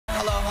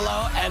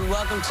hello, and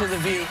welcome to The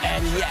View.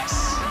 And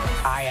yes,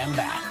 I am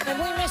back. And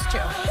we missed you.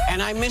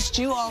 And I missed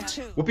you all,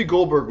 too. Whoopi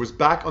Goldberg was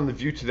back on The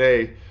View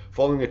today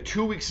following a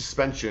 2-week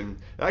suspension.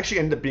 It actually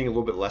ended up being a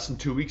little bit less than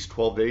 2 weeks,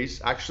 12 days,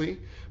 actually.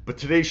 But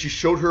today she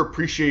showed her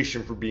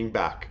appreciation for being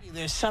back.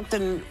 There's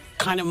something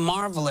kind of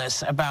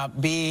marvelous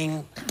about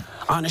being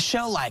on a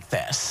show like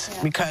this,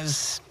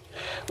 because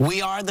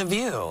we are The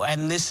View,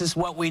 and this is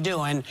what we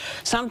do. And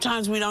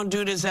sometimes we don't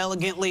do it as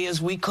elegantly as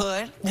we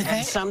could,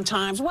 and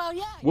sometimes, well,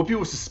 yeah. Whoopi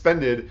was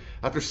suspended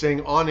after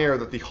saying on air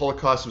that the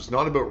Holocaust was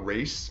not about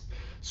race.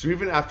 So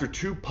even after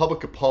 2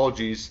 public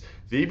apologies,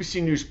 the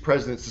ABC News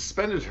president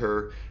suspended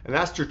her and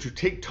asked her to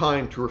take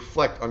time to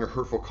reflect on her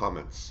hurtful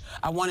comments.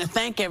 I want to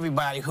thank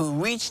everybody who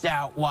reached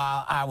out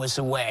while I was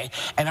away.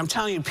 And I'm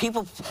telling you,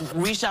 people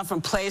reached out from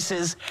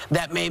places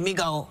that made me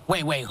go,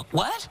 wait,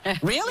 what?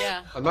 Really?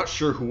 Yeah. I'm not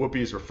sure who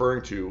Whoopi is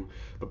referring to,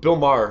 but Bill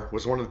Maher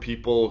was one of the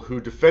people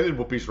who defended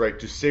Whoopi's right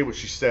to say what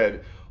she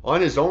said on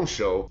his own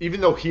show,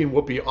 even though he and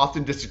Whoopi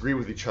often disagree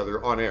with each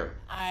other on air.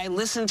 I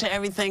listened to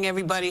everything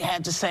everybody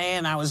had to say,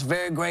 and I was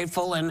very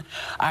grateful, and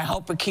I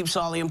hope it keeps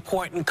all the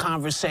important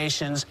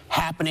conversations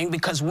happening,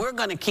 because we're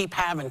going to keep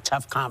having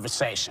tough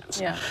conversations.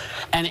 Yeah.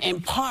 And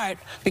in part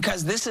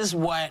because this is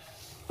what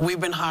we've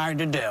been hired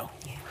to do.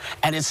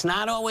 And it's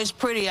not always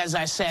pretty, as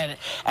I said,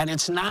 and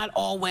it's not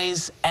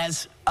always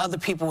as other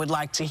people would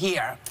like to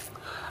hear,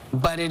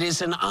 but it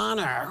is an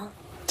honor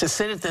to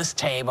sit at this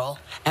table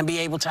and be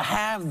able to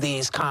have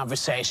these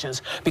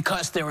conversations,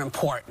 because they're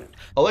important.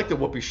 I like that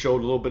Whoopi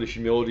showed a little bit of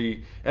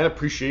humility and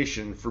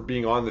appreciation for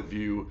being on The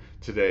View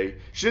today.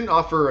 She didn't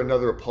offer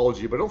another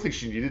apology, but I don't think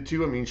she needed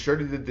to. I mean, she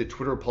already did the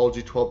Twitter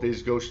apology 12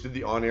 days ago. She did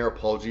the on-air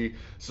apology.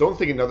 So I don't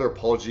think another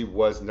apology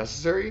was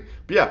necessary.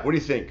 But yeah, what do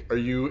you think? Are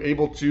you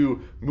able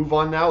to move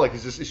on now? Like,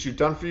 is this issue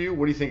done for you?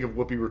 What do you think of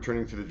Whoopi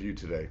returning to The View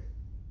today?